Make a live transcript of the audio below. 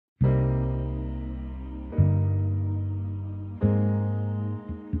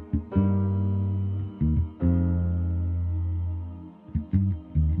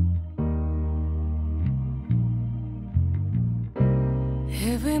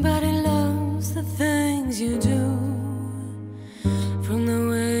Everybody loves the things you do, from the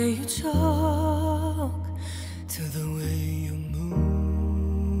way you talk to the way you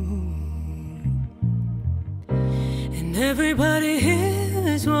move. And everybody here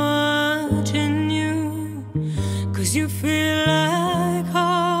is watching you, 'cause you feel like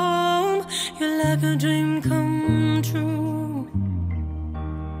home. You're like a dream come true.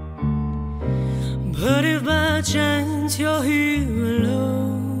 But if by chance you're here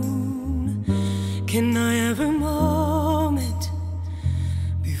alone, can I have a moment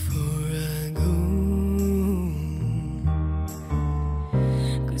before I go?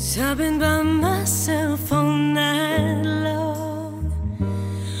 'Cause I've been by myself all night long,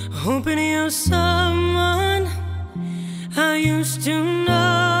 hoping you're someone I used to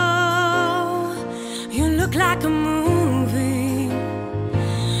know. You look like a movie,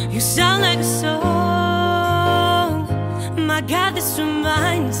 you sound like a song. My God, this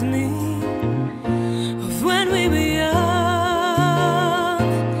reminds me of when we were young.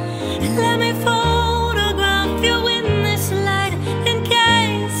 Let me photograph you in this light, in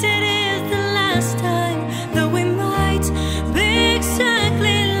case it is the last time that we might be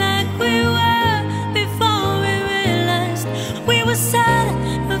exactly like we were before we realized we were sad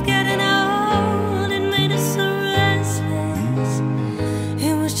of getting old. It made us so restless.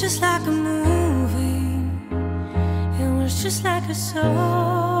 It was just like a movie, it was just like a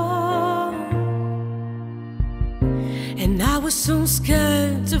song. And I was so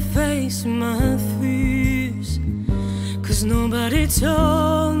scared to face my fears, 'cause nobody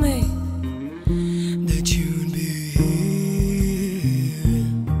told me that you'd be here.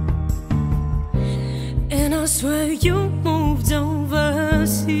 And I swear you moved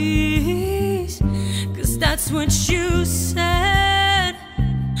overseas, 'cause that's what you said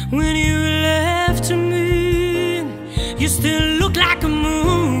when you left me. You still look like a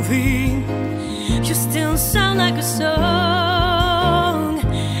movie, you still sound like a song.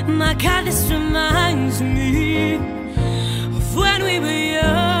 My God, this reminds me of when we were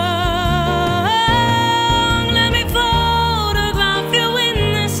young. Let me photograph you in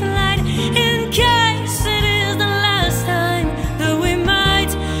this light, in case it is the last time that we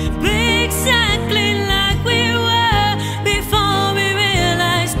might be exactly like we were before we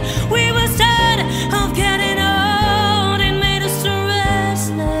realized we were tired of getting old. It made us so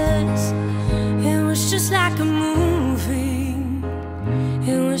restless. It was just like a movie,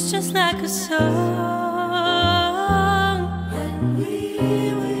 it was just like a song.